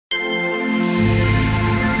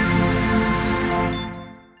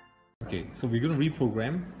so we're going to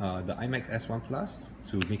reprogram the IMAX S1 Plus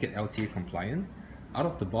to make it LTA compliant. Out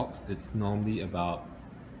of the box, it's normally about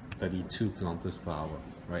 32 kilometers per hour,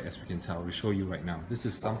 right? As we can tell, we'll show you right now. This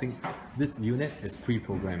is something, this unit is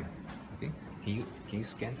pre-programmed. Okay, can you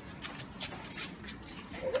scan?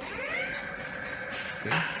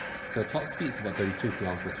 Okay, so top speed is about 32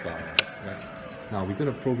 kilometers per hour, right? Now we're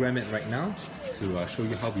going to program it right now to show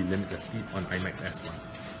you how we limit the speed on IMAX S1.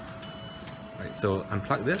 Right, so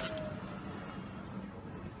unplug this.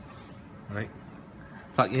 Right,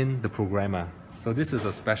 plug in the programmer. So this is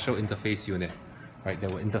a special interface unit, right? That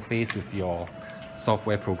will interface with your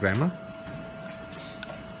software programmer.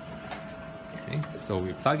 Okay, so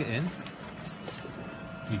we plug it in.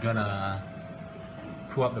 You're gonna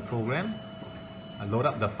pull up the program, load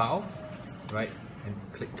up the file, right, and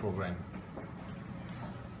click program.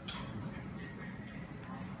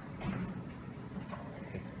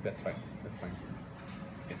 Okay, that's fine. That's fine.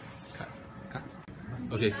 Okay, cut.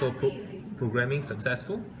 Okay, so programming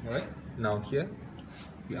successful. All right. Now here,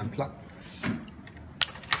 we unplug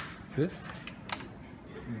this.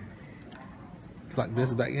 Plug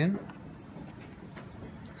this back in.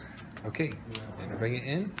 Okay, and bring it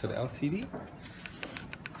in to the LCD.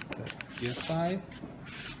 Set to gear 5.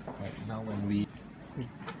 Right now, when we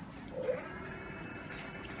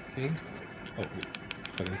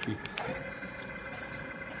gotta increase the speed.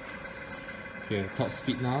 Okay, top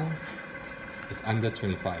speed now is under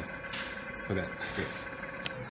 25, so that's it.